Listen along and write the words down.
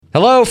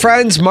Hello,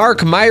 friends.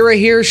 Mark, Myra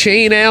here.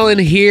 Shane Allen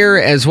here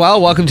as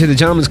well. Welcome to the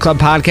Gentleman's Club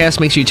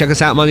podcast. Make sure you check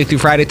us out Monday through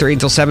Friday, 3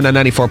 until 7 on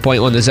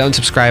 94.1 The Zone.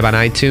 Subscribe on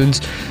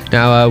iTunes.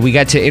 Now, we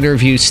got to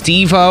interview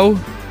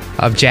Steve-O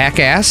of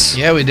Jackass.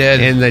 Yeah, we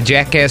did. In the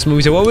Jackass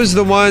movies. What was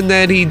the one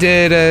that he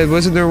did?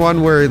 Wasn't there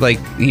one where,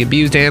 he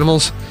abused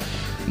animals?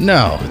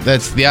 No,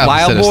 that's the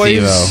opposite Wild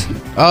Boys? of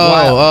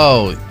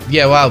Steve-O.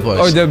 Yeah, Wild Boys.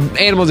 Or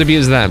the animals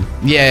abuse them.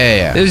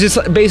 Yeah. It was just,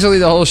 basically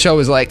the whole show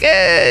was like,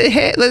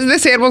 hey,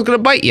 this animal's going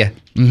to bite you.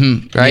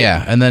 Mm-hmm. Right?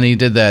 Yeah, and then he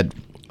did that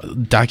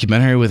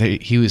documentary with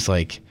he was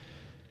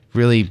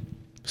really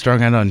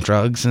strung out on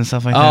drugs and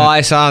stuff like that. Oh,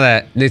 I saw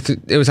that.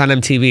 It was on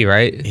MTV,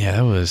 right? Yeah,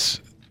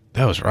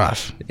 that was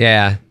rough.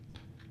 Yeah.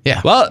 Yeah.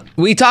 Well,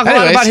 we talk a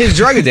lot about his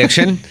drug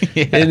addiction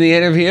in the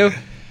interview.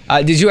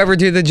 Did you ever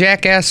do the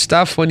Jackass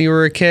stuff when you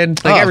were a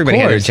kid? Everybody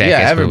had a Jackass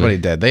Yeah, everybody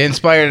movie. did. They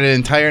inspired an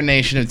entire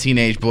nation of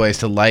teenage boys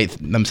to light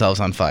themselves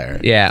on fire.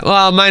 Yeah.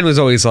 Well, mine was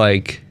always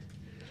like,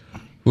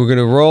 we're going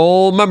to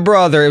roll my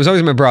brother. It was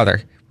always my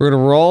brother. We're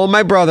going to roll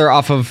my brother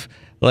off of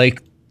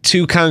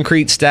 2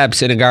 concrete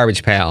steps in a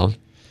garbage pail.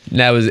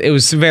 It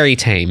was very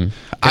tame,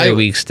 very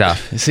weak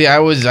stuff. See,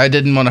 I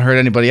didn't want to hurt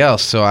anybody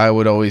else, so I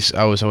was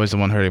always the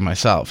one hurting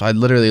myself. I'd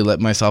literally lit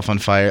myself on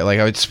fire.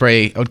 I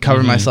would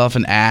cover myself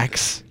in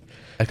Axe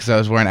because I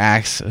was wearing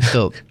Axe.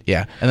 Still,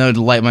 yeah, and then I would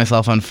light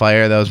myself on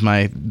fire. That was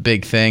my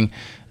big thing.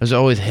 I was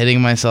always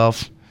hitting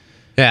myself.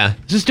 Yeah,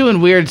 just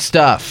doing weird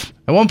stuff.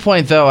 At one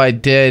point, though, I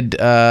did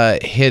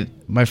hit.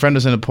 My friend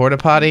was in a porta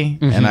potty,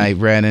 and I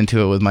ran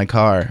into it with my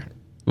car.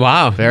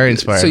 Wow, very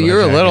inspired. So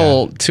you're a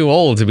little too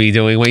old to be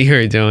doing what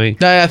you're doing.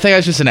 No, I think I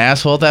was just an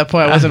asshole at that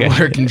point. I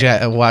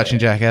wasn't watching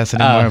Jackass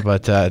anymore.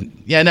 But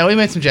we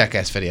made some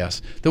Jackass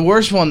videos. The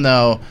worst one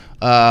though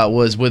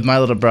was with my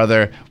little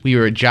brother. We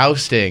were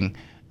jousting.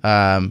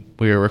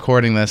 We were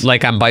recording this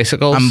on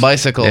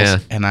bicycles. Yeah.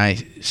 And I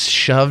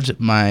shoved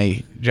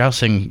my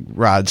jousting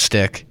rod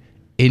stick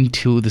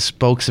into the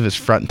spokes of his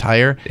front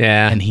tire.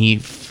 Yeah, and he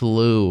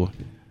flew.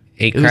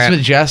 It was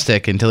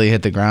majestic until he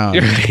hit the ground,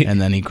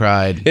 and then he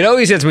cried. It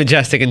always gets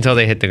majestic until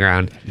they hit the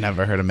ground.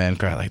 Never heard a man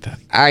cry like that.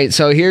 All right,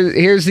 so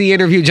here's the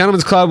interview,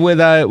 Gentleman's Club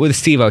with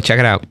Steve-O. Check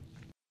it out.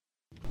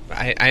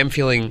 I am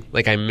feeling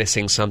like I'm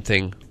missing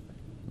something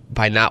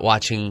by not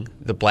watching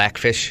the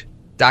Blackfish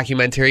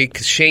documentary,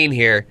 because Shane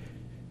here,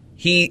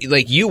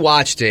 you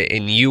watched it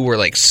and you were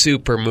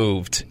super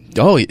moved.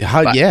 Oh,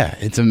 yeah,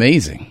 it's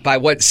amazing. By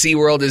what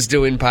SeaWorld is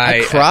doing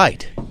I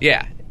cried.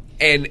 Yeah.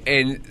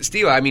 And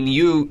Steve, did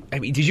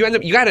you end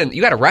up? You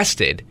got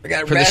arrested for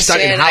the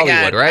stunt in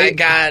Hollywood, right?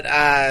 I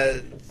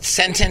got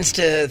sentenced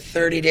to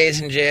 30 days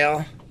in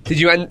jail. Did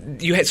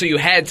you So you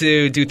had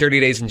to do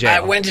 30 days in jail. I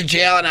went to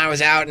jail and I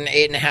was out in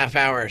 8.5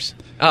 hours.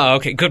 Oh,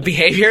 okay. Good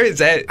behavior. Is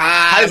that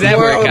how does that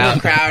work out?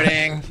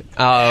 Overcrowding.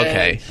 Oh,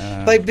 okay.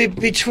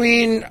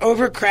 Between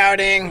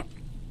overcrowding,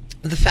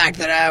 the fact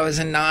that I was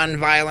a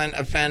non-violent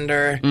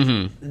offender,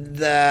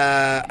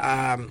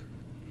 the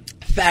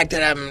fact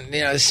that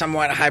I'm,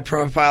 somewhat high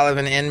profile of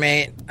an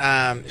inmate.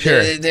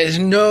 Sure. There's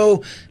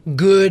no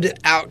good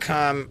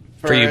outcome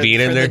for you being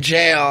in there? The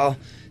jail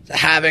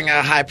having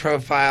a high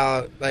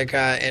profile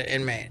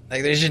inmate.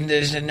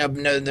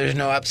 There's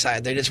no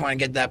upside. They just want to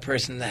get that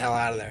person the hell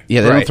out of there.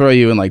 Yeah, they don't throw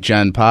you in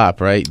Gen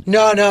Pop, right?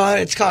 No,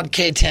 it's called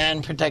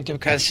K-10,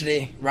 protective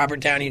custody, Robert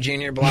Downey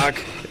Jr. block.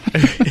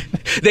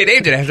 They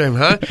named it after him,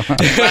 huh?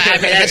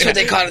 That's what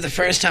they called it the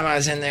first time I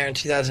was in there in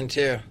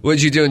 2002. What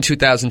did you do in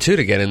 2002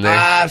 to get in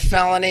there?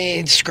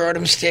 Felony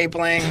scrotum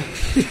stapling.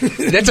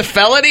 That's a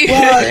felony?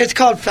 Well, it's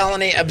called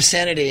felony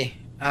obscenity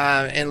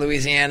in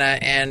Louisiana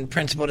and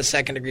principal to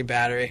second-degree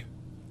battery.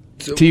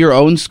 To your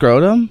own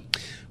scrotum?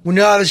 Well,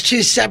 no, it was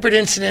 2 separate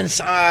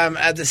incidents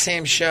at the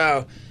same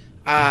show.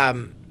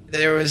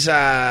 There was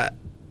I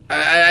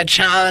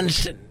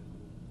challenged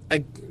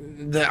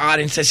the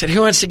audience. I said,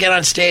 who wants to get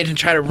on stage and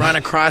try to run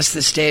across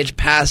the stage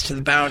past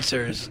the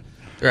bouncers?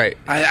 Right.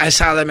 I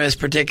saw them as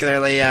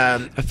particularly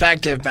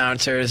effective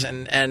bouncers,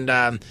 and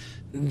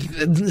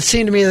it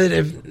seemed to me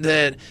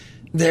that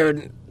they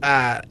would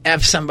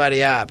F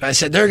somebody up. I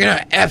said, they're going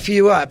to F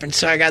you up. And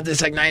so I got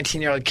this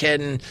 19-year-old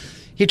kid, and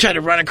he tried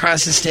to run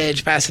across the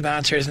stage past the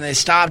bouncers, and they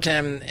stopped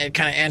him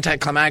kind of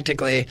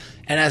anticlimactically,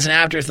 and as an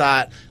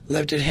afterthought,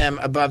 lifted him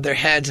above their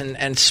heads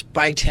and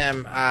spiked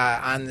him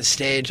on the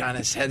stage on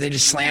his head. They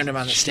just slammed him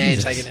on the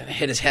stage, it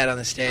hit his head on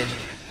the stage.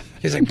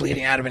 He was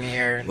bleeding out of an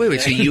ear.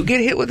 Wait, so you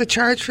get hit with a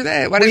charge for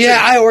that?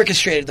 I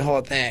orchestrated the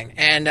whole thing,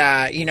 and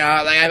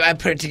I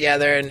put it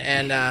together,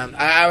 and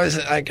I was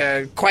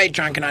quite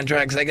drunk and on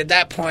drugs. At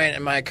that point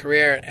in my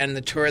career and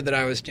the tour that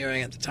I was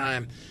doing at the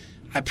time,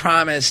 I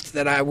promised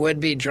that I would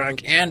be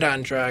drunk and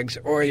on drugs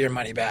or your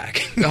money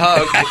back.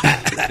 Oh, okay.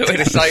 Wait,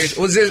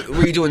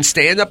 were you doing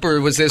stand-up, or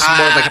was this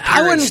more of a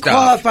I wouldn't stuff?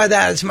 qualify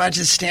that as much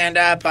as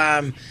stand-up.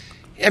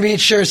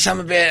 Sure, some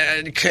of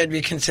it could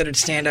be considered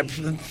stand-up.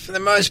 For the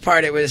most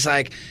part, it was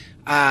I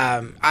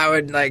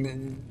would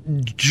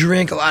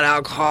drink a lot of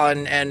alcohol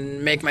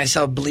and make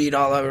myself bleed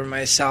all over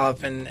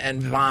myself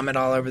and vomit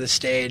all over the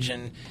stage,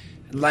 and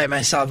light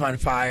myself on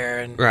fire,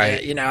 and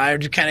Right. I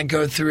would kind of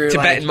go through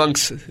Tibetan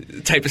monks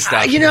type of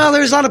stuff.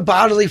 there's a lot of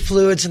bodily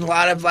fluids and a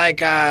lot of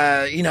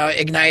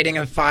igniting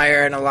of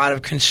fire and a lot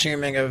of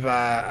consuming of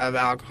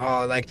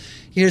alcohol. Like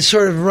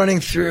sort of running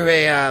through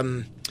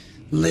a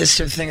list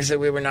of things that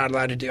we were not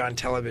allowed to do on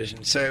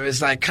television. So it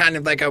was like kind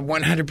of like a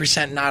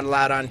 100% not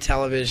allowed on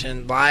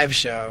television live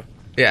show.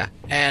 Yeah.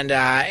 And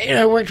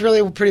it worked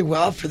really pretty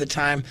well for the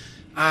time.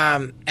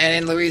 And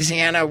in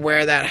Louisiana,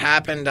 where that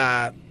happened,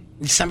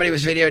 somebody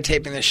was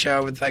videotaping the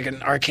show with like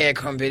an archaic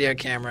home video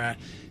camera.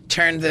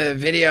 Turned the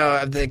video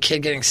of the kid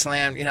getting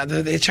slammed.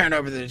 They turned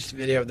over the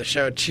video of the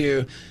show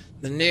to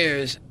the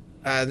news,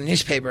 the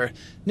newspaper.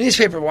 The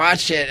newspaper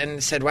watched it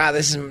and said, "Wow,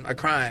 this is a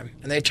crime."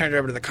 And they turned it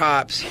over to the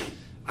cops.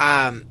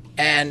 And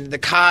the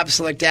cops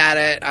looked at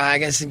it. I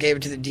guess and gave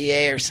it to the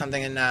DA or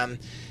something, and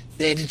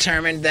they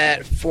determined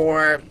that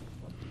for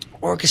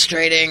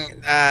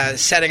orchestrating,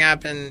 setting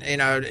up, and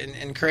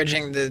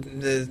encouraging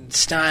the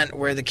stunt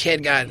where the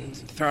kid got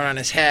thrown on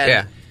his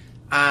head.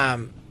 Yeah.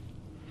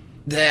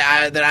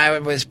 That I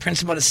was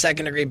principal to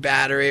second-degree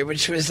battery,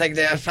 which was like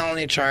a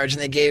felony charge,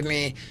 and they gave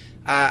me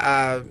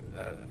a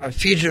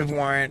fugitive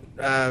warrant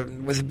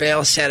with a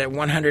bail set at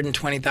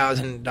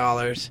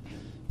 $120,000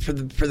 for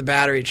the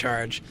battery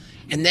charge.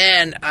 And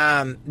then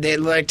they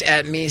looked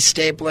at me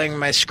stapling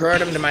my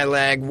scrotum to my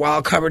leg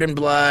while covered in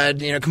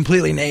blood,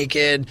 completely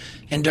naked,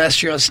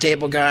 industrial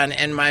staple gun.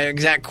 And my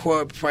exact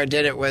quote before I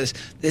did it was,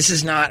 "This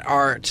is not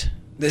art.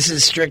 This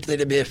is strictly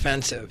to be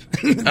offensive."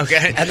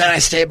 Okay. And then I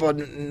stapled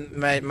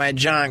my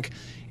junk.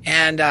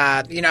 And,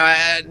 I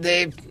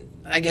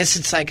guess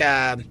it's like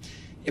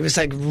it was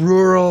like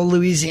rural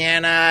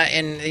Louisiana,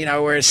 and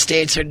where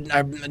states are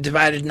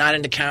divided not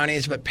into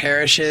counties but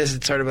parishes.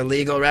 It's sort of a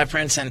legal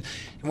reference. And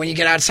when you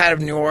get outside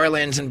of New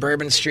Orleans and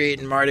Bourbon Street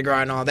and Mardi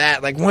Gras and all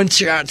that, like once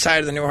you're outside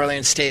of the New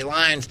Orleans state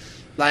lines,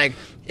 like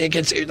it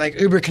gets like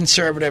uber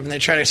conservative, and they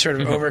try to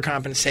sort of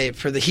overcompensate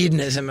for the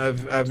hedonism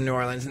of New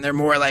Orleans, and they're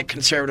more like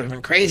conservative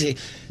and crazy.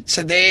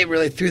 So they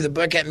really threw the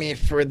book at me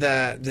for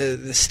the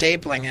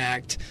Stapling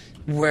Act,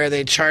 where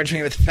they charged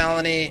me with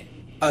felony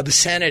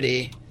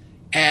obscenity.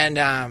 And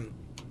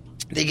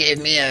they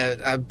gave me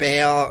a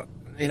bail,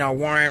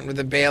 warrant with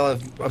a bail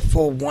of a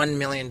full $1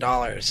 million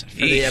for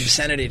the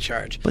obscenity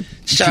charge. But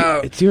so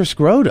it's your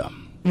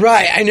scrotum.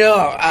 Right, I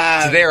know.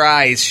 To their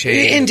eyes,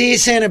 Shane.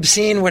 Indecent,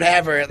 obscene,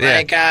 whatever.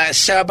 Yeah.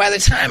 So by the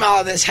time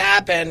all of this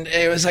happened,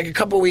 it was like a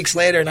couple weeks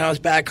later, and I was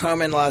back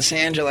home in Los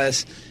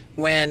Angeles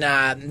when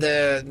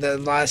the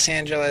Los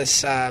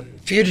Angeles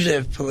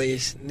fugitive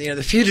police,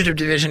 the fugitive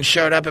division,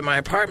 showed up at my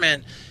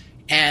apartment.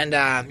 And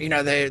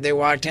they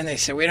walked in. They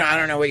said, I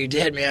don't know what you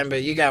did, man,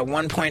 but you got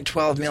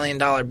 $1.12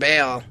 million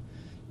bail.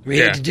 We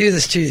hate to do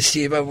this to you,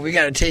 Steve, but we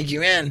got to take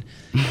you in.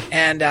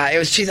 And it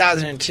was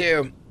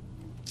 2002,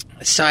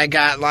 so I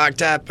got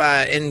locked up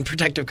in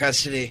protective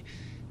custody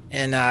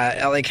in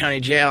L.A. County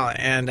Jail,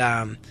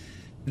 and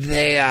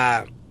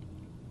they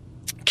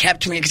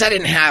kept me because I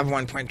didn't have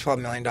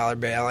 $1.12 million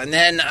bail. And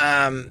then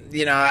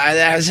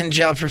I was in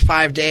jail for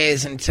 5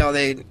 days until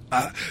I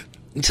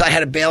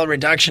had a bail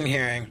reduction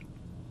hearing,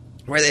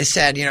 where they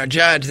said,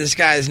 Judge, this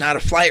guy is not a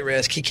flight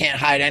risk. He can't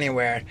hide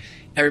anywhere.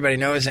 Everybody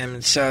knows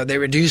him. So they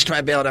reduced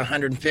my bail to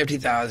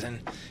 $150,000.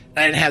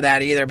 I didn't have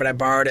that either, but I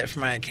borrowed it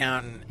from my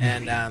accountant,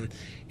 and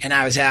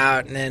I was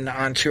out and then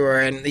on tour,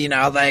 and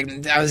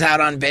I was out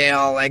on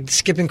bail, like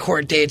skipping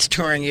court dates,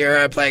 touring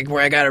Europe, like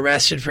where I got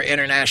arrested for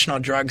international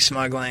drug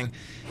smuggling,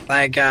 while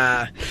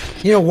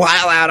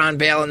out on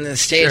bail in the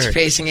States,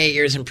 facing 8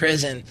 years in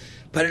prison.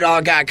 But it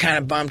all got kind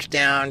of bumped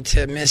down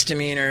to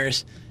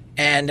misdemeanors.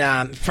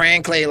 And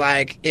frankly,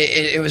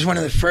 it was one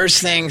of the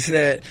first things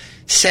that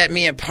set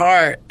me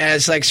apart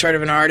as sort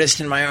of an artist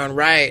in my own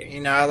right.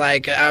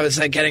 I was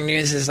getting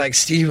news as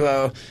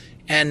Steve-O,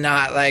 and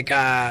not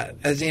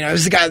as it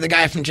was the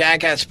guy from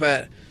Jackass.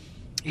 But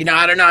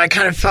I don't know. I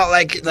kind of felt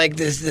like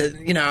this.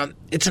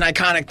 It's an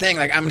iconic thing.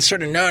 I'm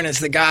sort of known as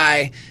the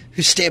guy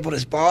who stapled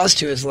his balls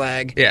to his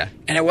leg. Yeah.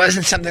 And it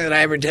wasn't something that I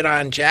ever did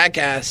on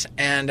Jackass.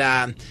 And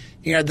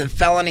the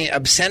felony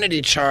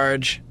obscenity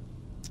charge.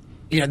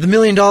 The $1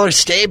 million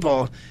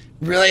staple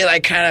really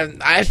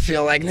I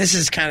feel like, and this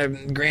is kind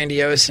of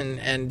grandiose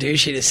and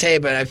douchey to say,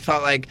 but I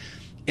felt like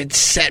it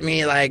set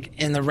me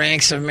in the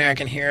ranks of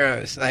American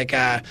heroes.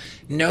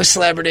 No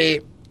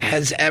celebrity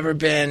has ever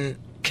been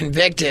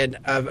convicted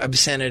of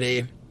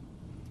obscenity,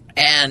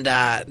 and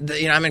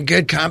I'm in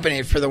good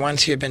company for the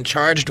ones who have been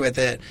charged with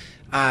it.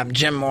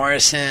 Jim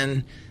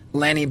Morrison,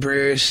 Lenny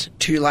Bruce,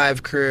 Two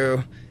Live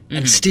Crew,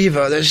 and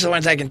Steve-O. Those are the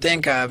ones I can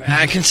think of. And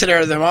I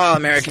consider them all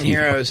American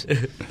heroes.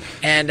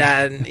 And,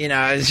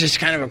 it's just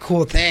kind of a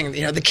cool thing.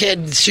 The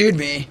kid sued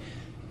me.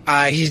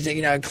 He's,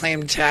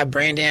 claimed to have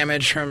brain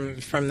damage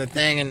from the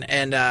thing.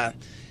 And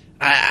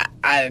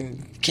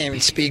I can't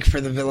even speak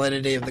for the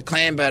validity of the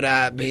claim. But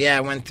yeah,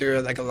 I went through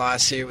a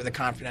lawsuit with a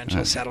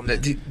confidential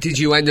settlement. Did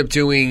you end up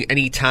doing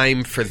any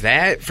time for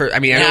that? I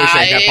know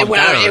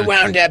it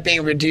wound up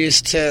being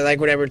reduced to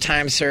whatever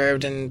time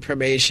served and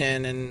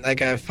probation and a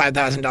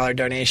 $5,000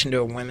 donation to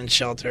a women's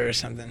shelter or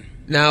something.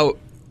 Now,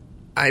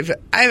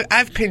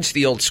 I've pinched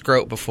the old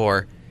scrot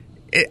before.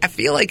 I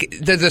feel like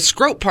the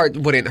scrot part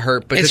wouldn't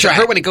hurt, but does It's it right.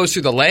 hurt when it goes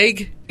through the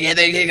leg? Yeah,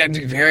 they're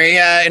very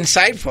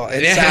insightful.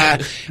 It's,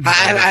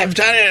 I've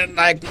done it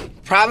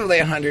like probably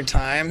 100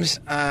 times,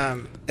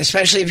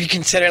 especially if you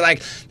consider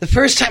like the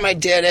first time I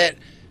did it,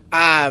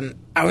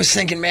 I was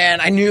thinking,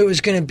 man, I knew it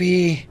was going to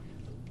be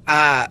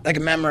like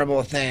a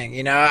memorable thing.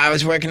 You know, I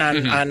was working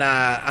on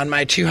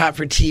my Too Hot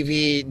for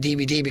TV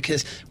DVD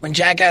because when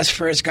Jackass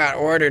first got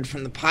ordered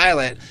from the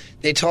pilot,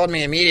 they told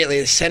me immediately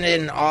to send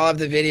in all of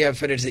the video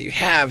footage that you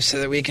have so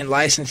that we can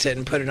license it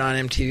and put it on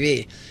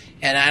MTV.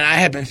 And I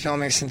had been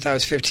filming since I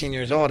was 15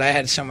 years old. I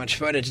had so much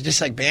footage,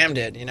 just like Bam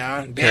did, you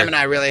know. Bam and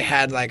I really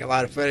had like a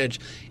lot of footage,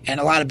 and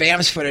a lot of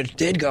Bam's footage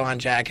did go on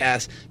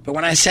Jackass. But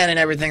when I sent in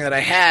everything that I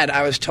had,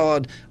 I was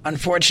told,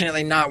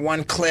 unfortunately, not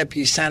one clip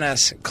you sent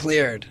us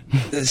cleared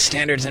the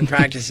standards and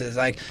practices.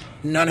 Like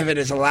none of it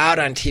is allowed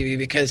on TV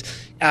because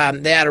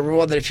they had a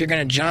rule that if you're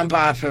going to jump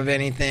off of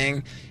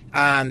anything,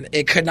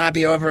 it could not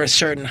be over a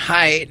certain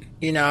height.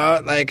 You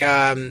know, like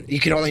you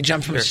could only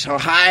jump from so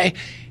high.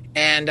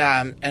 And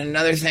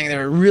another thing, they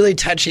were really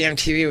touchy.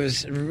 MTV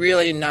was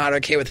really not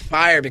okay with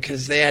fire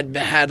because they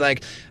had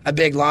like a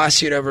big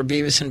lawsuit over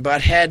Beavis and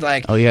Butthead.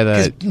 Like, oh yeah,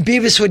 because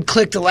Beavis would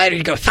click the lighter,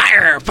 he'd go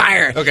fire,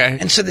 fire. Okay.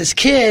 And so this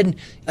kid,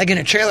 like in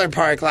a trailer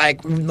park,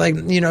 like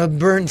you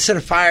know, set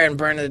a fire and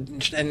burned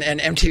it,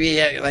 and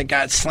MTV like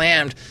got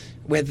slammed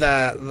with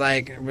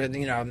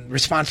you know,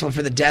 responsible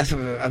for the death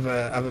of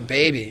a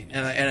baby in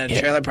a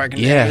trailer park,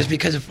 and it was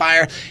because of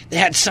fire. They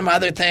had some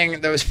other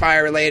thing that was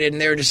fire related,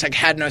 and they were just like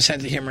had no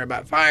sense of humor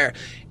about fire.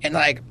 And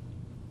like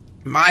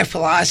my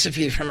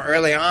philosophy from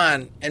early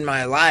on in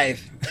my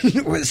life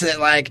was that,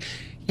 like,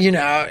 you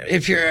know,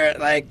 if you're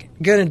like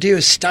gonna do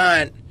a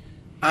stunt,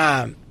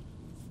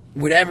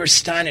 whatever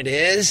stunt it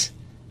is,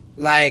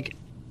 like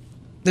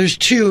there's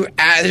two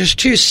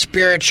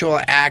spiritual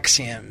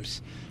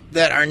axioms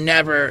that are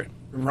never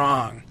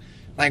wrong.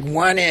 Like,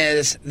 one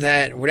is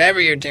that whatever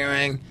you're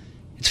doing,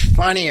 it's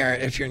funnier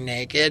if you're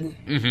naked,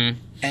 and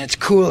it's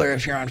cooler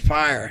if you're on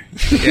fire.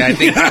 Yeah,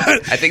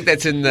 I think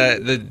that's in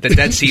the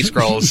Dead Sea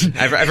Scrolls.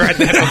 I've read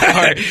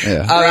that before.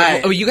 Yeah.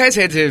 Right. Oh, you guys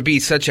had to be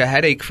such a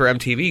headache for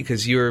MTV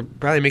because you were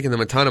probably making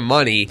them a ton of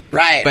money.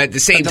 Right. But at the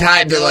same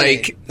time, they're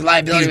like, the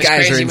liability these was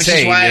guys crazy, are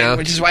insane.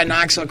 which is why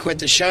Knoxville quit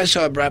the show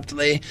so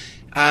abruptly.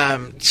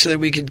 So that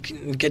we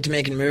could get to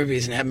making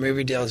movies and have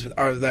movie deals with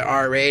the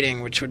R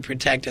rating, which would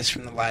protect us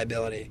from the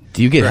liability.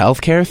 Do you get health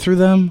care through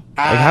them?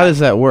 Like, how does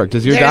that work?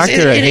 Does your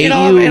doctor hate it you,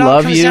 all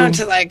love comes you? down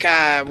to like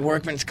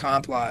workman's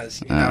comp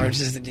laws, you know, which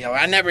is the deal.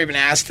 I never even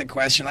asked the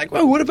question, like,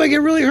 well, what if I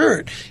get really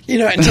hurt? You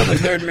know, until the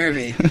third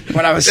movie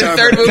when I was sober. The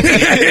third movie,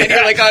 and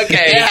you're like,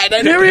 okay. Yeah, and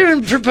I never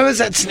even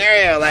proposed that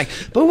scenario. Like,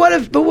 but what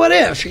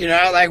if? You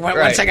know, like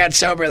once I got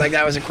sober, like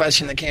that was a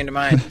question that came to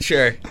mind.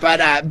 Sure.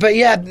 But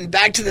yeah,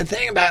 back to the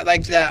thing about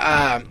like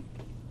the.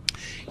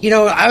 You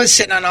know, I was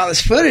sitting on all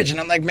this footage, and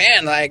I'm like,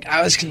 man, like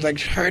I was like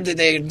heard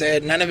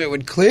that none of it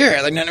would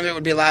clear, like none of it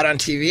would be allowed on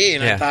TV,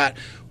 and I thought,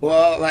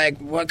 well, like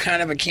what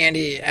kind of a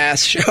candy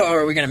ass show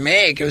are we gonna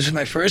make? It was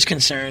my first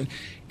concern,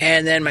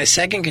 and then my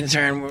second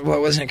concern,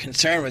 what wasn't a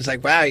concern, was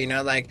like, wow, you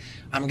know, like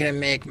I'm gonna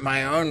make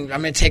my own. I'm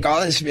gonna take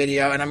all this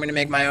video, and I'm gonna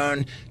make my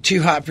own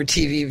Too Hot for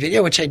TV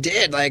video, which I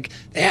did. Like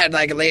they had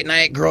like a late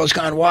night Girls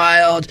Gone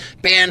Wild,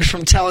 banned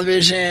from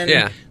television,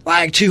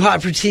 like Too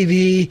Hot for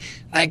TV.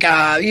 Like,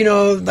 you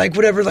know, like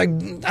whatever, like,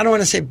 I don't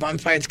want to say bum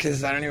fights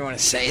because I don't even want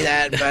to say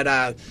that,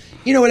 but,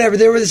 you know, whatever.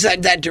 There was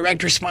that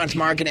direct response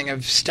marketing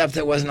of stuff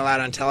that wasn't allowed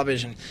on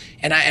television.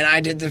 And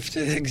I did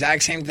the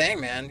exact same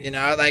thing, man, you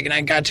know, like, and I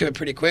got to it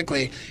pretty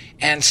quickly.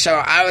 And so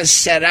I was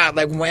set out,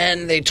 like,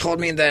 when they told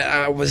me that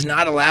I was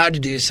not allowed to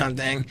do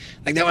something,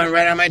 like, that went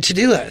right on my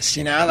to-do list,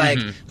 you know, like,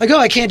 oh,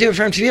 I can't do it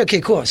for MTV. Okay,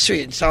 cool,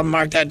 sweet. So I'll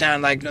mark that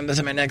down, like, this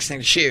is my next thing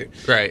to shoot.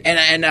 Right.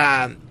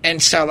 And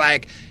so,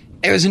 like,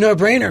 it was a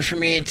no-brainer for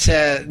me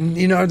to,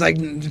 you know, like,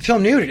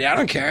 film nudity. I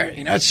don't care.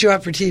 You know, it's Too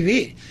Hot for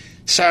TV.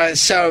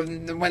 So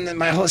when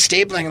my whole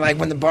stapling, like,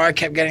 when the bar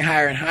kept getting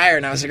higher and higher,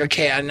 and I was like,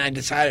 okay, and I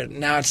decided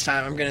now it's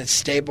time. I'm going to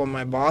staple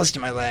my balls to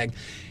my leg.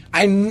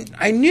 I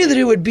knew that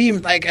it would be,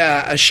 like,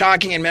 a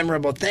shocking and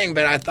memorable thing,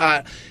 but I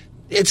thought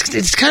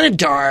it's kind of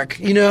dark.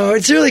 You know,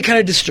 it's really kind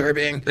of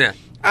disturbing. Yeah.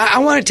 I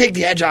want to take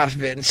the edge off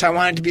of it, and so I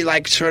wanted to be,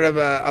 like, sort of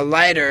a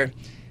lighter,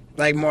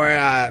 like more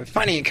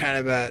funny kind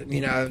of a, you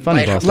know,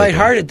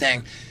 lighthearted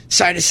thing.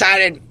 So I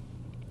decided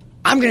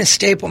I'm going to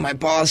staple my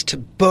balls to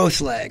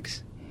both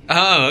legs.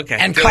 Oh, okay.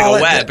 And do call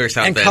like a it web or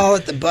something. And call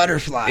it the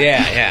butterfly.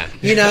 Yeah.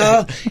 You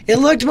know, it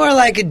looked more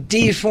like a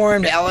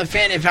deformed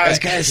elephant, if I was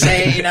going to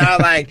say, you know,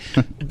 like,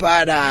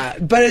 but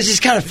it was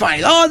just kind of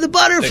funny. Oh, the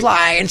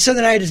butterfly. And so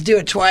then I just do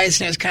it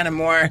twice, and it was kind of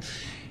more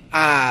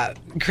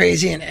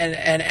crazy.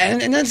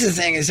 And that's the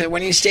thing, is that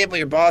when you staple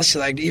your balls to,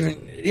 like,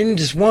 even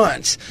just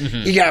once,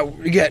 you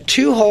got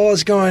two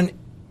holes going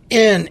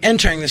in,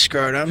 entering the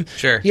scrotum.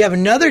 Sure. You have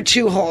another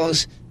two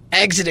holes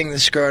exiting the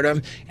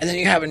scrotum, and then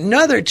you have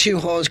another two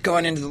holes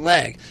going into the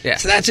leg. Yeah.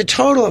 So that's a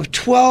total of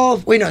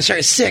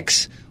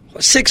 6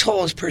 6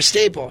 holes per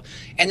staple.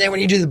 And then when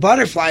you do the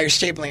butterfly, you're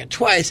stapling it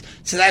twice.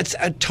 So that's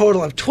a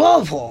total of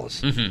 12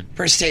 holes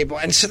per staple.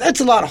 And so that's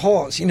a lot of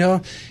holes, you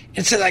know?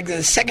 And so, like,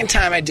 the second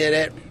time I did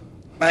it,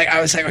 like,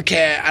 I was like,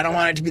 okay, I don't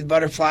want it to be the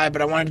butterfly,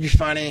 but I want it to be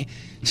funny.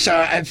 So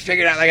I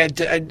figured out,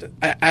 like,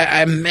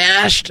 I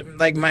mashed,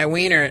 like, my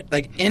wiener,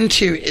 like,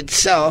 into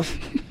itself.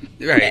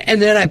 Right.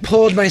 And then I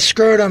pulled my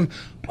scrotum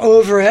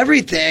over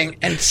everything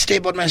and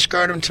stapled my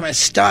scrotum to my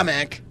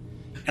stomach.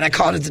 And I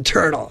called it the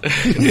turtle,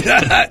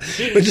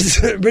 which is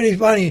pretty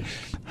funny.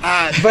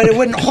 But it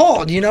wouldn't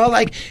hold, you know?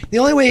 Like, the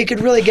only way you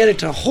could really get it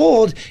to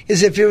hold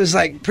is if it was,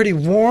 like, pretty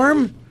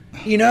warm,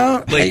 you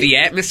know? Like the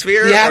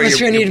atmosphere? The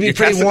atmosphere needed to be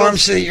pretty warm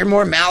so that you're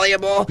more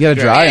malleable. You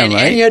gotta dry them,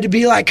 right? And you had to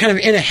be, like, kind of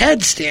in a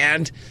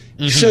headstand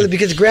so that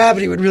because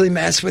gravity would really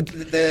mess with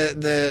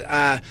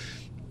the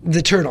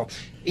turtle,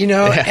 you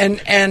know? And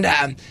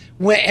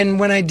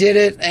when I did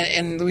it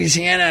in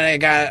Louisiana and I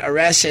got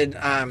arrested,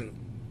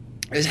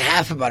 it was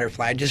half a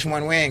butterfly, just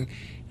one wing.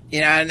 You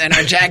know, and then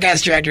our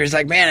Jackass director was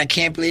like, man, I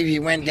can't believe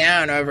you went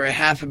down over a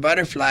half a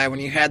butterfly when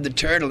you had the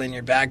turtle in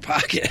your back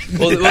pocket.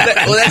 Well,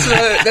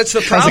 that's the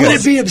problem.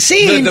 Would it be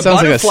obscene? The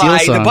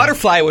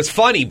butterfly was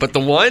funny, but the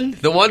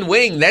one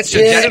wing, that's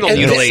just genital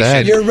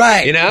mutilation. You're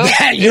right. You know?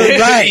 You're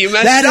right. You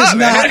messed that up, is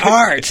man. not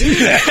art.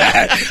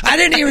 I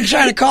didn't even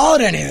try to call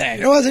it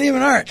anything. It wasn't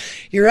even art.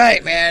 You're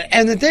right, man.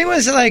 And the thing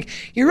was, like,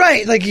 you're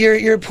right. Like,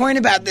 your point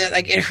about that,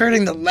 like, it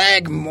hurting the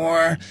leg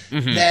more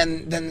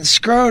than the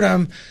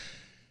scrotum.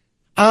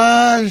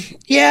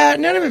 Yeah,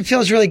 none of it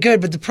feels really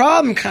good, but the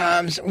problem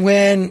comes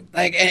when,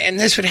 like, and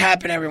this would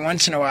happen every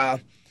once in a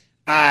while,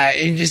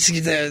 you just see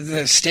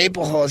the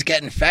staple holes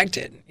get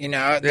infected, you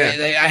know?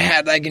 I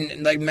had,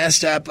 like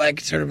messed up, like,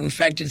 sort of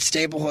infected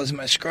staple holes in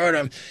my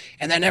scrotum,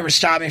 and that never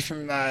stopped me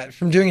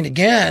from doing it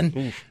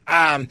again.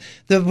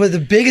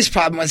 The biggest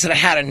problem was that I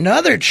had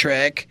another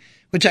trick,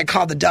 which I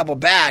called the double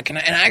back, and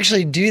I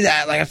actually do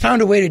that. Like, I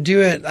found a way to do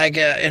it, like,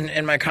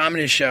 in my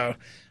comedy show,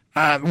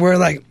 where,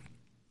 like,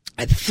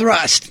 I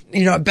thrust,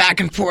 you know,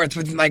 back and forth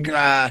with, like,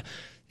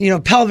 you know,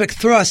 pelvic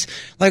thrust,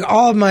 like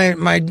all of my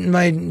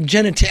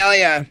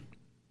genitalia,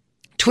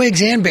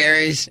 twigs and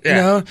berries, you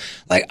know,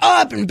 like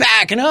up and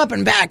back and up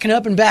and back and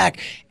up and back.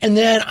 And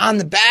then on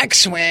the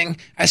backswing,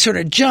 I sort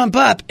of jump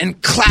up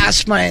and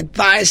clasp my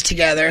thighs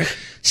together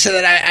so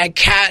that I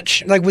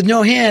catch, like, with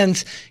no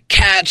hands,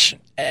 catch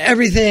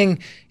everything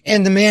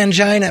in the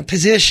mangina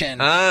position.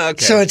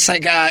 Okay. So it's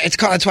like,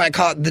 that's why I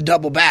call it the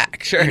double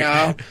back. Sure. You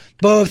know,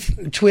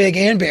 both twig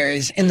and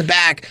berries in the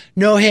back,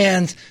 no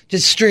hands,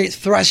 just straight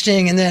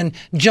thrusting and then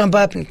jump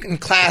up and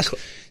clasp.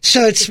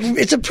 So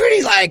it's a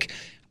pretty like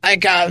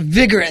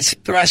vigorous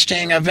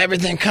thrusting of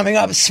everything coming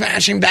up,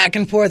 smashing back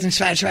and forth and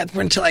smashing back and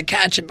forth until I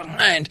catch it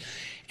behind.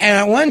 And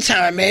at one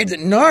time I made the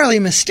gnarly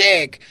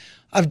mistake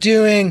of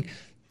doing,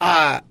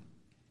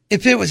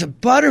 if it was a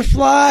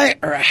butterfly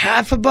or a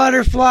half a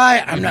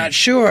butterfly, I'm not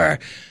sure.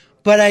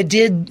 But I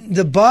did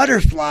the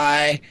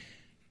butterfly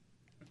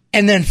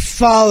and then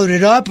followed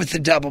it up with the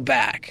double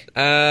back.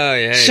 Oh,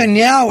 yeah. So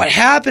now what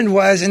happened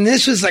was, and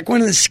this was like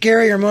one of the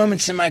scarier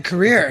moments in my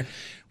career,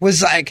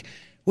 was like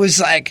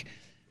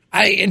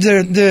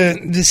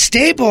the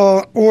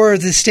staple or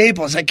the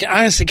staples, I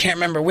honestly can't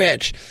remember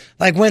which,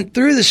 like went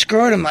through the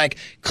scrotum, like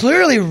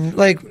clearly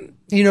like,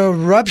 you know,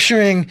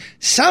 rupturing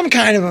some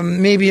kind of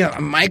maybe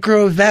a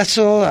micro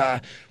vessel.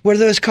 What are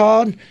those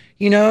called?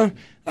 You know,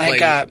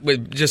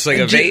 with just like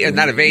a vein,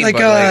 not a vein, like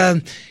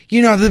but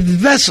you know, the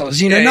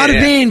vessels. You know, not a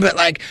vein, but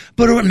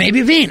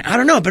maybe a vein. I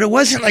don't know, but it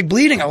wasn't like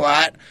bleeding a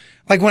lot,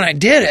 like when I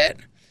did it.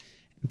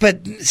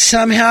 But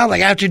somehow,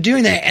 like after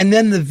doing that, and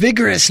then the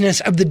vigorousness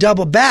of the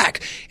double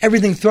back,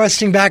 everything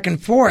thrusting back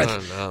and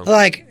forth,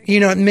 like, you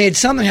know, it made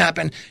something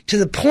happen to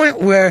the point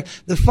where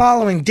the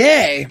following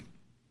day,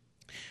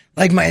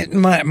 like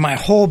my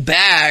whole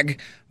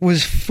bag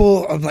was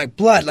full of like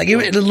blood. Like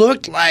it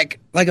looked like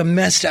a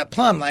messed up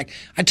plum. Like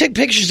I took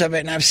pictures of it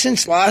and I've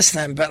since lost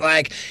them, but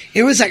like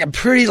it was like a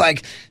pretty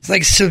like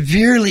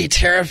severely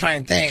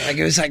terrifying thing. Like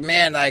it was like,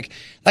 man, like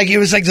it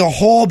was like the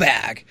whole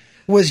bag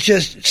was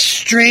just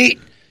straight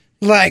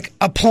like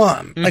a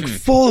plum, like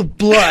full of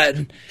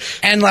blood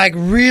and like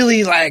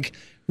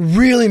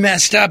really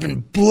messed up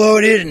and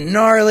bloated and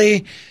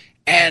gnarly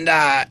and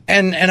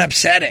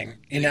upsetting.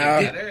 You know,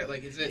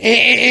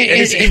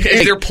 is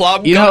there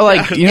plum?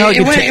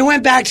 It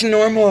went back to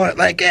normal,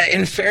 like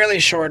in fairly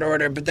short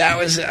order. But that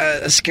was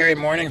a scary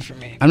morning for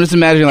me. I'm just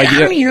imagining, like,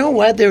 you know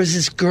what? There was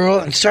this girl.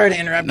 I'm sorry to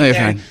interrupt you.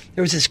 There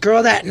was this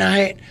girl that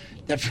night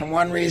that, for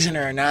one reason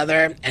or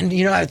another, and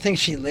you know, I think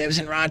she lives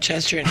in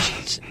Rochester, and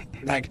she's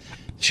like,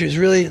 she was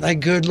really like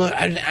good look.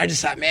 I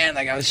just thought, man,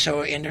 like I was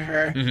so into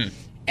her,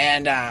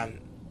 and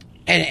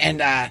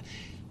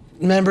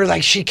remember,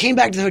 like, she came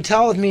back to the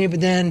hotel with me,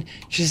 but then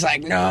she's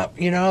like, no,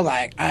 you know,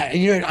 like,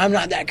 I'm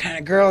not that kind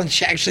of girl. And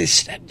she actually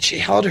she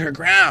held her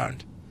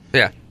ground.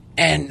 Yeah.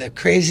 And the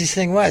craziest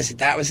thing was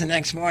that was the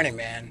next morning,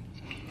 man.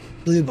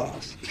 Blue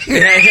balls.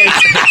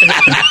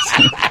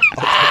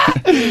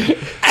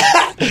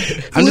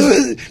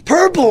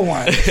 Purple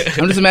ones.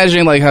 I'm just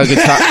imagining, like, how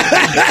guitar...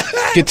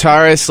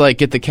 guitarists like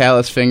get the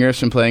callous fingers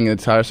from playing the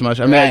guitar so much.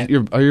 I mean,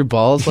 Right. are your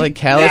balls like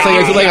callous? No.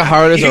 Like, is it like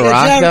hard as a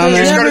rock down there's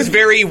His there? throat is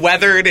very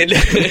weathered and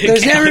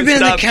There's never been the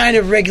calloused kind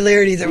of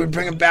regularity that would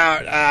bring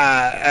about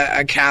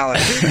a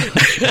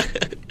callus. up.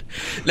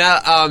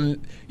 Now,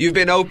 you've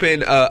been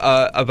open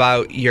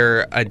about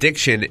your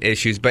addiction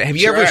issues, but have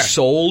you Sure. ever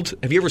sold?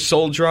 Have you ever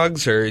sold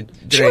drugs or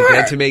did Sure. I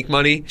get to make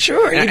money?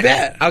 Sure, you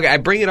bet. Okay, I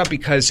bring it up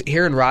because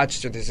here in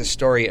Rochester, there's a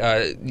story.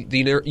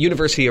 The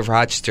University of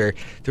Rochester,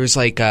 there was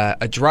like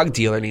a drug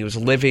dealer, and he was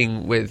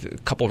living with a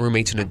couple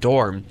roommates in a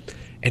dorm,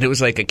 and it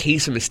was like a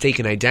case of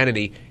mistaken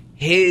identity.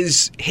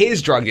 His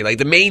drug dealer, like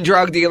the main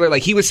drug dealer,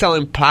 like he was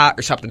selling pot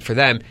or something for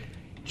them.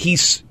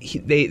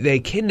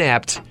 They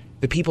kidnapped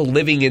the people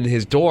living in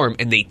his dorm,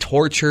 and they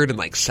tortured and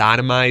like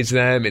sodomized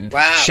them and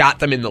Wow. shot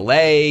them in the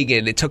leg,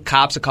 and it took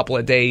cops a couple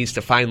of days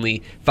to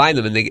finally find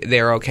them, and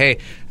they're okay.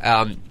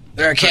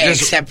 They're okay,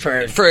 Just except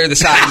for the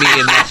sodomy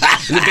and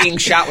the being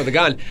shot with a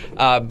gun.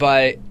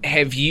 But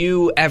have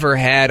you ever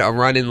had a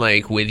run-in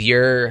like with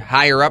your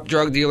higher up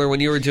drug dealer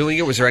when you were doing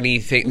it? Was there any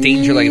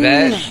danger like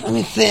that? Let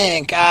me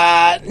think.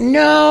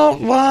 No.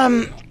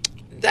 Well,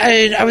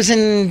 I was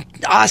in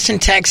Austin,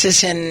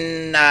 Texas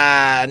in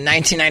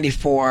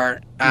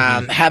 1994,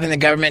 having the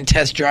government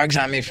test drugs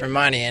on me for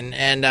money.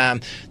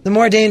 And the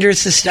more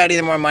dangerous the study,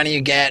 the more money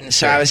you get. And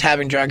so I was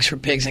having drugs for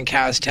pigs and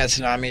cows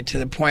tested on me to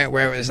the point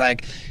where it was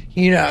like,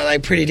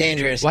 like pretty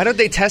dangerous. Why don't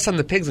they test on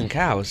the pigs and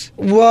cows?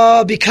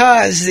 Well,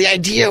 because the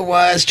idea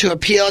was to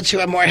appeal to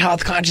a more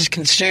health-conscious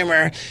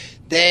consumer.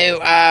 They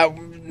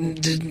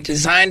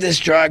designed this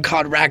drug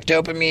called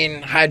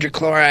racdopamine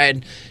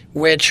hydrochloride,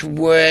 which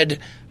would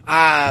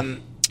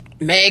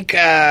make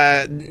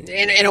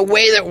in a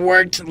way that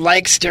worked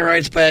like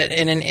steroids, but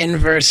in an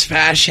inverse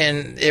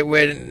fashion. It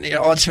would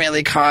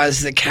ultimately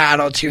cause the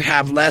cattle to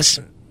have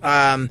less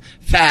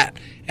fat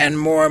and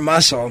more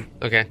muscle.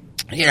 Okay.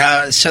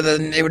 So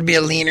then it would be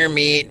a leaner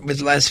meat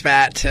with less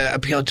fat to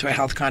appeal to a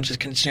health-conscious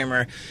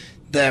consumer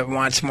that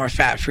wants more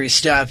fat-free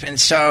stuff. And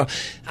so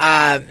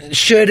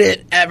should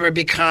it ever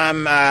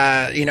become,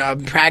 a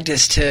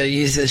practice to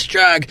use this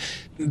drug,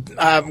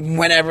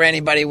 whenever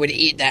anybody would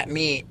eat that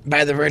meat,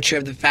 by the virtue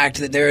of the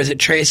fact that there is a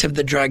trace of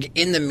the drug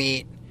in the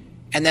meat,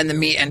 and then the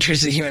meat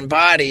enters the human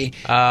body,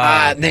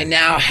 they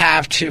now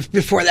have to,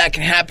 before that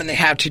can happen, they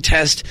have to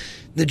test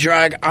the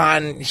drug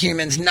on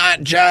humans,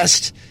 not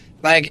just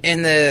like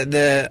in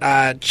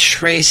the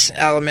trace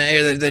element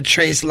or the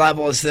trace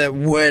levels that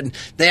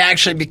they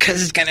actually,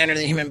 because it's going to enter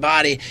the human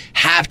body,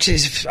 have to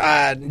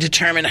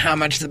determine how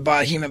much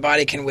the human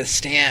body can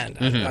withstand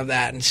of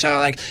that. And so,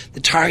 like, the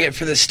target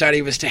for the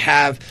study was to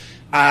have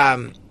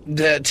the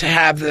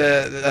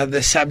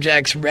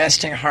subject's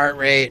resting heart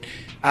rate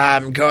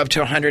go up to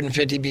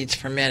 150 beats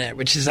per minute,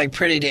 which is like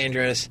pretty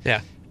dangerous.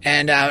 Yeah.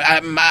 And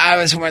I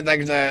was one I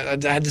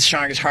had the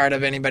strongest heart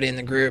of anybody in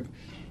the group.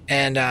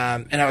 And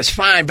I was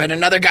fine, but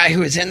another guy who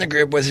was in the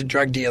group was a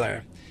drug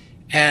dealer,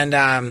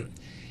 and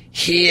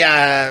he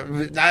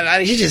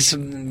just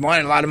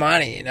wanted a lot of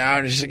money,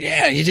 And just like,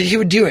 yeah, he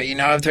would do it,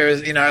 if there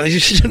was,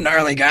 he's just a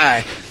gnarly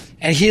guy,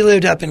 and he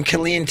lived up in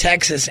Killeen,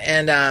 Texas,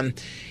 and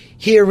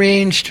he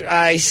arranged.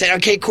 He said,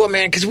 "Okay, cool,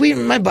 man," because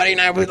my buddy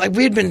and I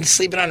we had been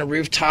sleeping on a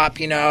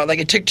rooftop,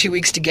 it took 2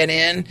 weeks to get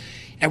in.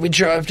 And we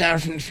drove down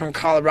from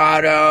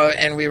Colorado,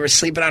 and we were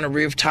sleeping on a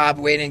rooftop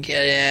waiting to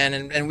get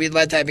in, and we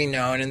let that be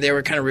known, and they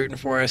were kind of rooting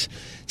for us.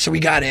 So we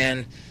got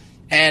in,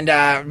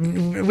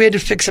 and we had to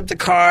fix up the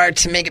car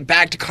to make it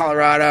back to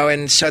Colorado,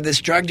 and so this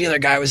drug dealer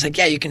guy was like,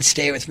 yeah, you can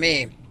stay with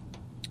me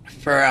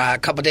for a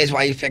couple of days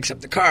while you fix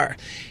up the car.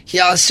 He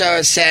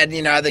also said,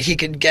 that he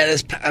could get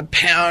us a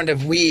pound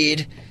of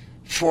weed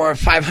for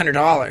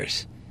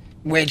 $500,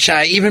 which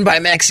even by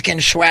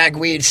Mexican swag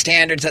weed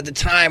standards at the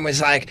time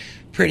was like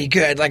pretty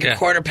good. Like a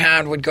quarter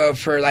pound would go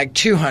for like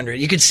 $200.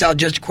 You could sell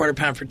just a quarter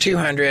pound for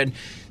 $200.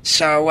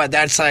 So what?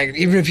 That's like,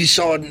 even if you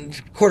sold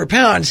quarter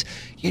pounds,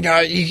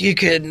 you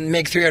could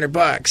make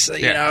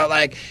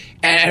 $300.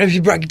 And if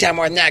you broke it down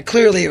more than that,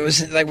 clearly it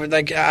was like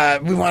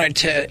we wanted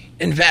to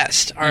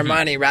invest our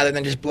money rather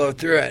than just blow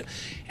through it.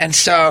 And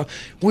so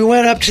we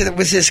went up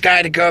with this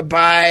guy to go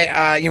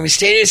buy. We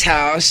stayed at his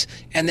house,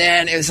 and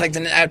then it was like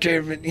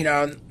after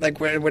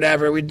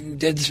whatever, we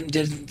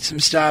did some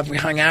stuff. We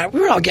hung out.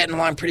 We were all getting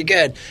along pretty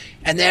good,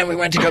 and then we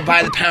went to go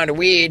buy the pound of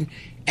weed.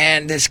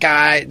 And this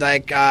guy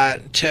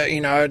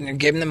and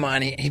gave him the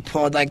money. He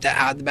pulled like the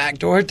out the back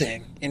door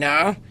thing,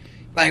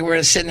 Like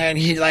we're sitting there, and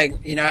he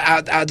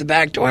out the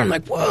back door. I'm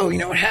like, whoa,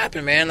 what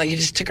happened, man? Like he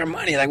just took our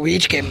money. Like we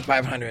each gave him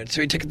 $500,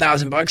 so he took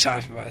 $1,000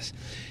 off of us,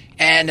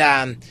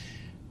 and.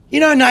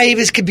 Naive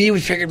as could be,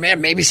 we figured,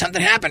 man, maybe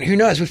something happened. Who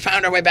knows? We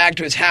found our way back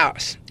to his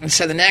house. And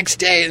so the next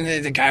day,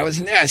 and the guy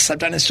wasn't there. I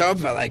slept on his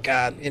sofa,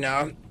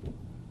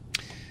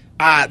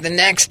 the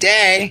next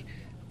day,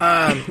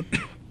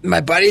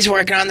 my buddy's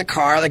working on the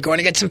car, going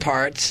to get some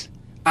parts.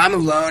 I'm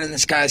alone in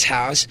this guy's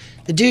house.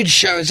 The dude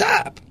shows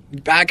up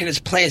back at his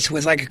place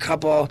with, a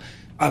couple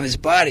of his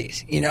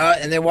buddies,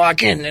 And they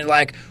walk in, and they're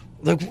like,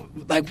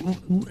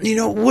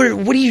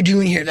 what are you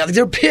doing here? Like,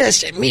 they're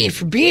pissed at me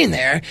for being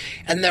there.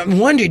 And then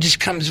one dude just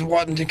comes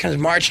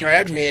marching right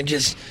after me,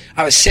 and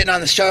I was sitting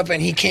on the sofa,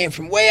 and he came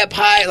from way up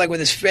high, like with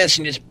his fist,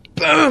 and just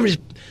boom, just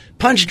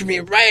punched me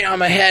right on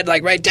my head,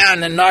 like right down,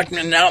 and then knocked me,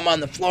 and now I'm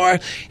on the floor,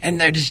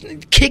 and they're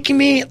just kicking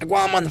me like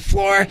while I'm on the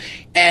floor.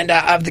 And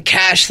of the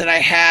cash that I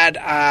had,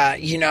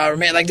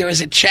 like there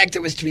was a check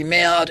that was to be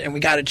mailed, and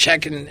we got a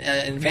check in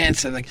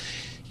advance. Of like,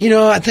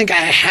 I think I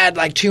had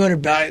like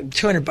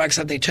 $200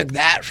 that they took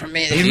that from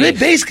me. They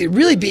basically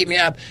really beat me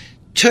up,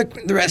 took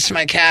the rest of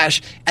my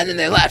cash, and then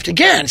they left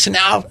again. So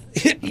now,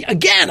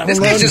 again, I'm this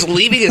alone. guy's just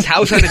leaving his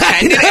house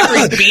unattended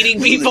and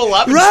beating people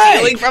up and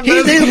stealing from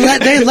them.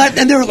 They let,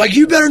 and they were like,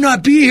 "You better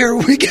not be here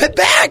when we get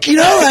back,"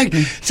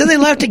 so they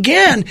left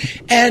again,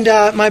 and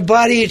my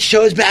buddy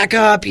shows back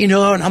up, and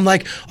I'm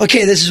like,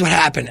 "Okay, this is what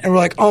happened," and we're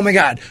like, "Oh my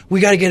God, we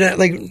got to get it,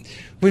 like."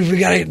 We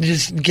gotta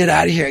just get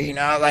out of here,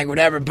 like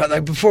whatever. But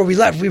like before we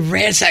left, we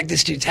ransacked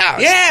this dude's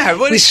house. Yeah,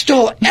 we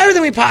stole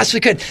everything we possibly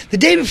could. The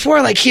day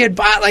before, like he had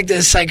bought like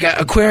this like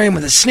aquarium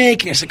with a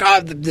snake, and he was like,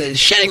 "Oh, the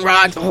shedding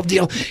rock, the whole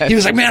deal." He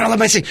was like, "Man, I love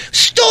my snake."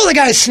 Stole the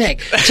guy's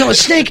snake. So a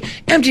snake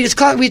emptied his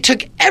closet. We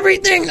took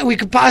everything that we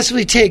could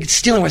possibly take.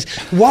 Stealing was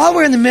while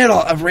we're in the middle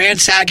of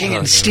ransacking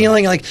and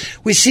stealing. Like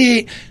we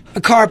see a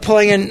car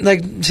pulling in,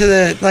 like, to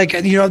the, like,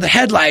 the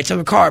headlights of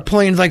a car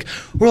pulling in, like,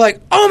 we're like,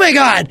 oh my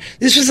God,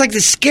 this was like the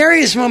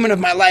scariest moment of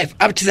my life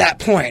up to that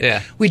point.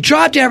 Yeah. We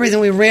dropped everything,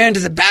 we ran to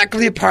the back of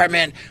the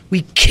apartment,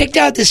 we kicked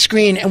out the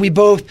screen, and we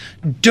both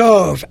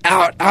dove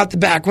out the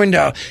back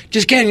window,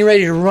 just getting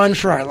ready to run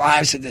for our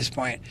lives at this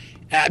point.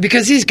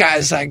 Because these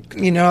guys, like,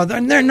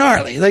 they're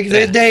gnarly. Like,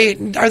 they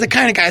are the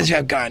kind of guys who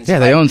have guns. Yeah,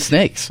 they own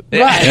snakes.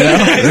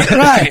 Right.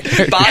 Right.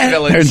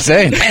 Villains.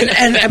 They're insane.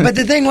 And but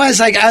the thing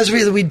was, like, as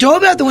we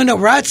dove out the window,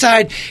 we're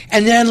outside,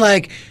 and then,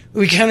 like,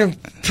 we kind of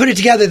put it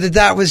together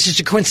that was just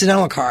a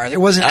coincidental car.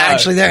 It wasn't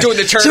actually there. Doing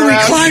the turnaround. So we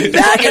climbed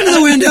back into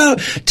the window,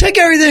 took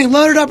everything,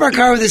 loaded up our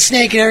car with a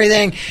snake and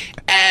everything,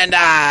 and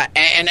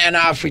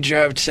off we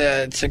drove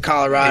to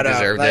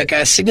Colorado. Like,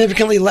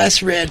 significantly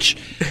less rich,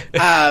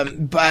 but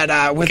with got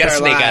our a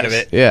snake lives. out of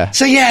it. Yeah.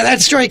 So yeah, that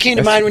story came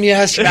to mind when you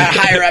asked about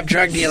higher up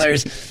drug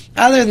dealers.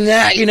 Other than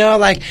that,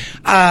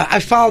 I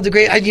followed the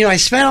great. I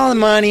spent all the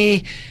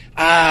money.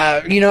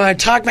 I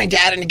talked my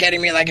dad into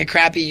getting me like a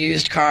crappy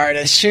used car, and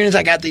as soon as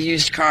I got the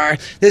used car,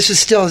 this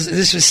was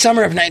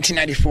summer of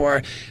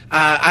 1994.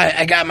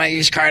 I got my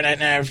used car,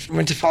 and I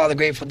went to follow the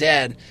Grateful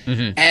Dead.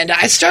 Mm-hmm. And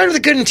I started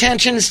with good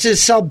intentions to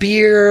sell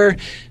beer.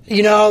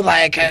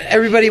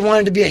 Everybody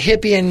wanted to be a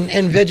hippie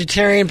and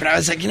vegetarian, but I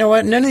was like, you know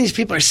what? None of these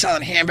people are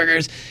selling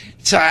hamburgers.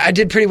 So I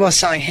did pretty well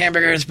selling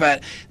hamburgers,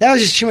 but that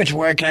was just too much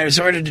work, and I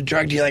resorted to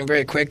drug dealing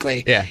very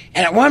quickly. Yeah.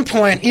 And at one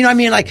point,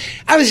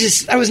 I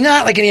was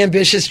not like an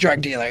ambitious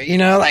drug dealer,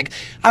 I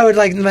would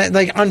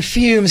like on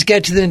fumes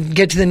get to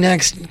the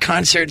next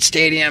concert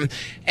stadium,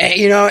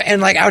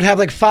 and like I would have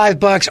like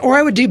 $5, or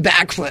I would do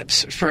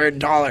backflips for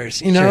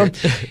dollars, Sure.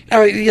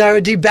 I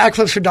would do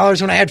backflips for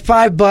dollars when I had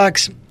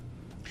 $5.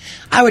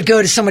 I would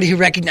go to somebody who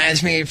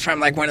recognized me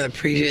from like one of the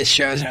previous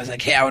shows, and I was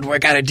like, hey, I would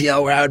work out a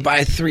deal where I would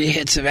buy 3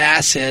 hits of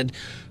acid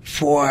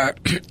for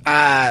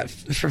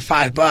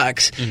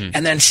 $5,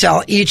 and then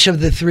sell each of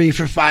the 3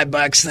 for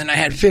 $5. Then I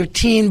had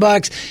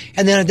 $15,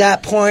 and then at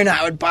that point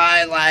I would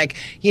buy like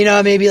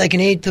maybe like an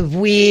eighth of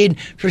weed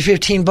for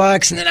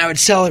 $15, and then I would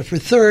sell it for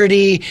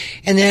 $30,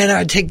 and then I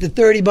would take the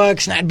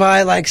 $30 and I'd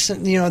buy like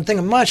some, a thing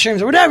of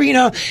mushrooms or whatever,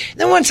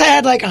 Then once I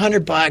had like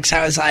 $100,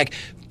 I was like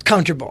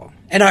comfortable.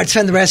 And I would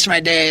spend the rest of my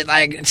day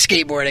like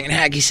skateboarding and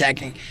hacky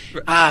sacking,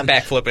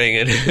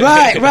 backflipping and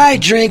right,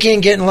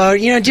 drinking, getting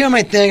loaded, doing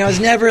my thing. I was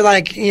never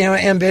like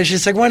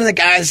ambitious. Like one of the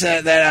guys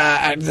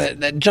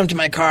that jumped in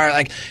my car,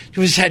 like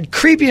had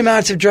creepy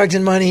amounts of drugs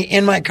and money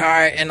in my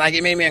car, and like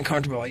it made me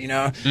uncomfortable,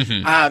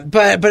 Mm-hmm.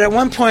 But at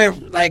one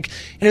point, like,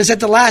 and it was at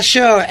the last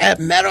show at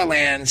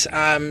Meadowlands,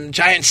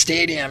 Giant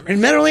Stadium. And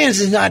Meadowlands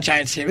is not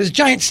Giant Stadium; it was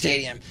Giant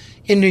Stadium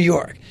in New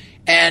York,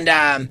 and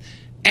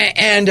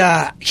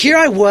here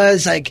I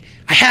was, like,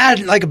 I had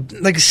like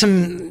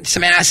some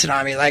acid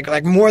on me,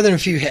 like more than a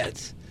few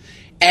hits,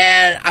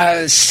 and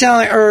I was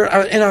selling,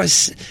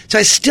 so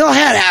I still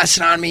had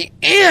acid on me,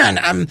 and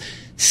I'm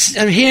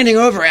handing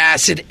over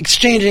acid,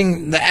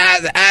 exchanging the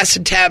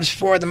acid tabs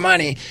for the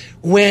money,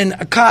 when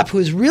a cop who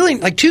was really,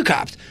 like 2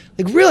 cops,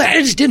 like really,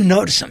 I just didn't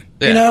notice him,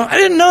 I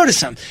didn't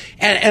notice him,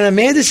 and I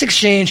made this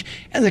exchange,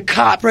 and the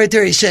cop right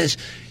there, he says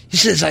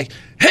like,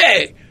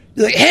 hey,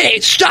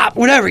 stop,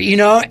 whatever,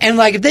 and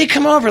like if they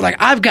come over, like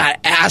I've got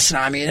acid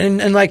on me,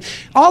 and like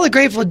all the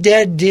Grateful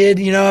Dead did,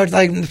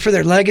 like for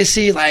their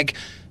legacy, like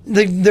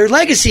their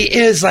legacy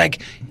is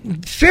like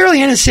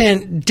fairly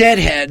innocent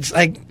deadheads,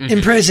 like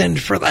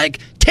imprisoned for like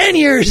 10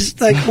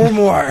 years, like or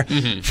more,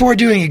 for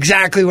doing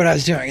exactly what I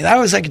was doing. That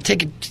was like a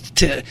ticket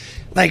to,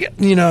 like,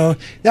 that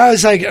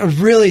was like a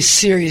really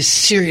serious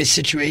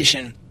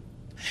situation.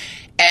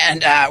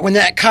 And when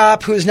that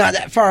cop, who was not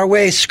that far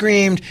away,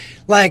 screamed,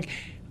 like,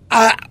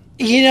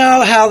 you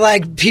know how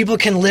like people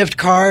can lift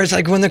cars,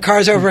 like when the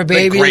car's over a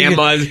baby, Like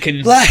grandmas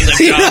can like, lift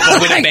you know, up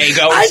a like,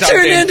 Winnebago or I something.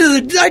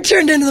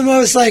 turned into the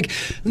most like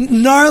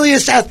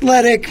gnarliest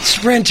athletic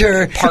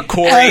sprinter.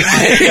 Parkour,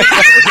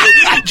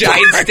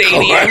 giant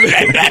stadium.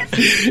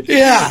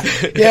 Yeah.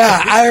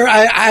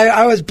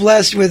 I was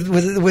blessed with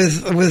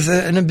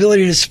an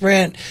ability to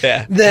sprint.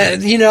 Yeah.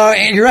 That, you know,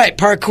 and you're right,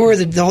 parkour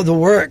the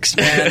works,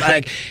 man.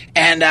 Like,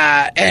 and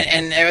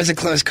it was a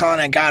close call,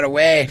 and I got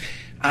away.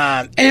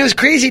 And it was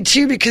crazy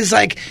too because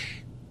like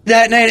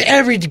that night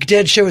every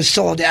Dead show was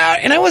sold out,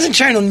 and I wasn't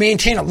trying to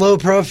maintain a low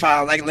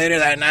profile like later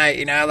that night,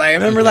 you know. Like I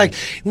remember like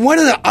one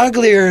of the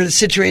uglier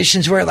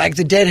situations where like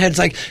the Deadheads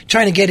like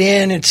trying to get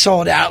in, it's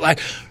sold out, like,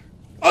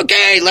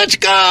 okay, let's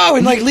go,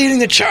 and like leading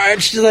the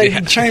charge to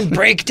like try and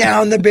break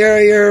down the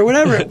barrier or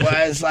whatever it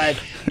was, like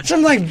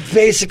some like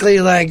basically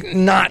like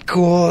not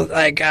cool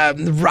like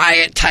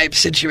riot type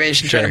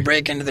situation trying to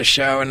break into the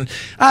show, and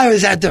I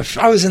was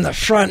in the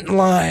front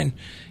line.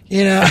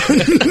 You know,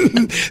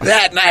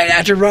 that night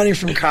after running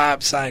from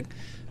cops, like,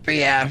 but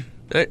yeah.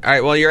 All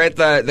right. Well, you're at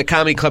the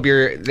comedy club.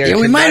 You're there. Yeah,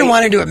 we might have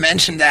wanted to have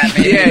mentioned that.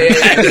 Maybe.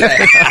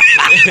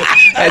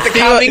 At the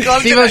comedy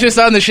club. Stevo's just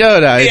on the show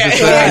now.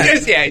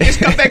 Just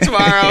come back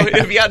tomorrow.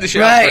 It'll be on the show.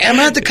 Right. I'm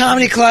at the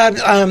comedy club,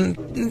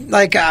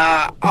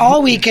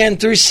 all weekend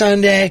through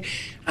Sunday.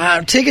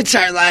 Tickets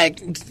are like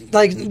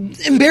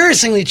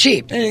embarrassingly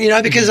cheap, you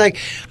know, because like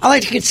I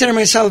like to consider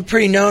myself a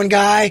pretty known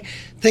guy.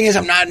 Thing is,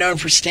 I'm not known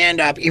for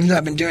stand-up, even though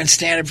I've been doing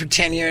stand-up for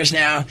 10 years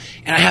now,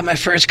 and I have my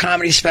first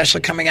comedy special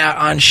coming out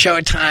on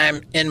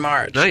Showtime in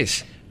March.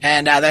 Nice.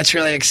 And that's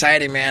really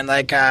exciting, man.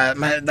 Like I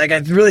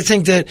really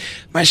think that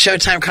my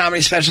Showtime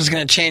comedy special is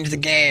going to change the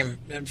game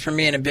for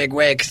me in a big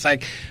way. Because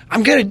like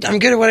I'm good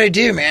at what I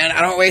do, man.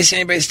 I don't waste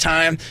anybody's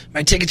time.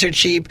 My tickets are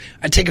cheap.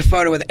 I take a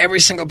photo with every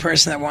single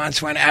person that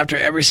wants one after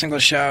every single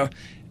show,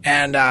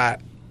 and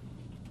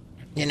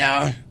you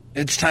know.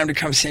 It's time to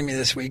come see me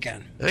this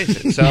weekend.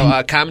 Nice. So,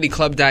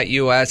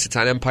 comedyclub.us. It's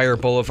on Empire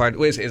Boulevard.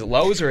 Wait, is it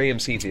Lowe's or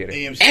AMC Theater?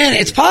 AMC and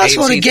it's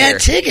possible AMC to get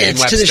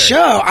tickets to the show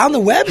on the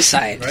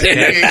website. Right?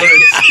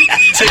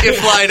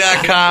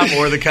 Ticketfly.com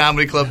or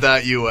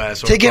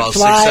thecomedyclub.us or call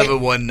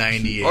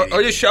 671-98.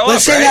 Or just show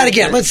Let's up, say right? that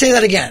again. Let's say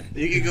that again.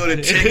 You can go to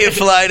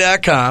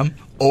ticketfly.com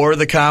or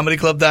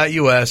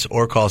thecomedyclub.us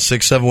or call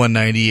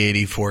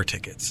 671-9080 for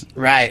tickets.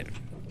 Right.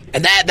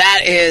 And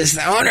that is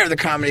the owner of the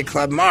comedy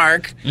club,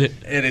 Mark.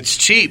 And it's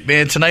cheap,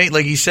 man. Tonight,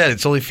 like he said,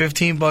 it's only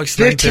 $15.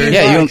 $15.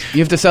 Yeah, you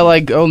have to sell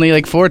like only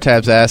like 4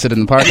 tabs of acid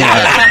in the parking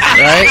lot,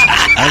 right?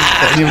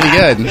 You'll be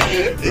good.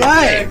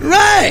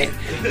 Right.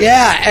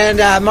 Yeah,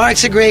 and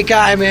Mark's a great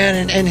guy,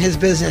 man, and his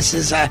business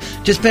has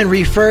just been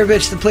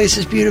refurbished. The place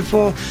is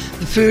beautiful.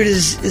 The food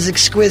is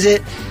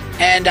exquisite,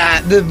 and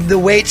the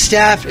wait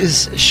staff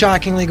is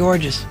shockingly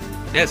gorgeous.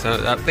 Yeah,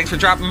 so thanks for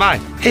dropping by.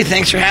 Hey,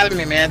 thanks for having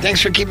me, man. Thanks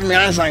for keeping me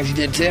on as long as you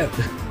did, too.